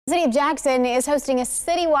The City of Jackson is hosting a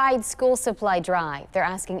citywide school supply drive. They're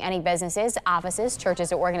asking any businesses, offices,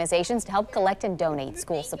 churches, or organizations to help collect and donate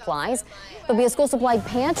school supplies. There'll be a school supply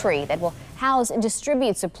pantry that will house and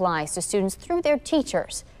distribute supplies to students through their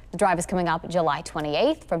teachers. The drive is coming up July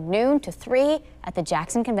 28th from noon to 3 at the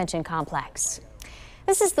Jackson Convention Complex.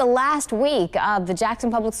 This is the last week of the Jackson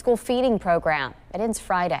Public School feeding program. It ends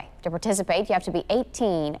Friday. To participate, you have to be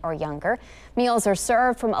 18 or younger. Meals are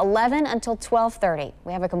served from 11 until 12:30.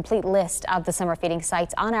 We have a complete list of the summer feeding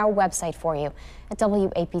sites on our website for you at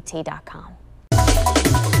WAPT.com.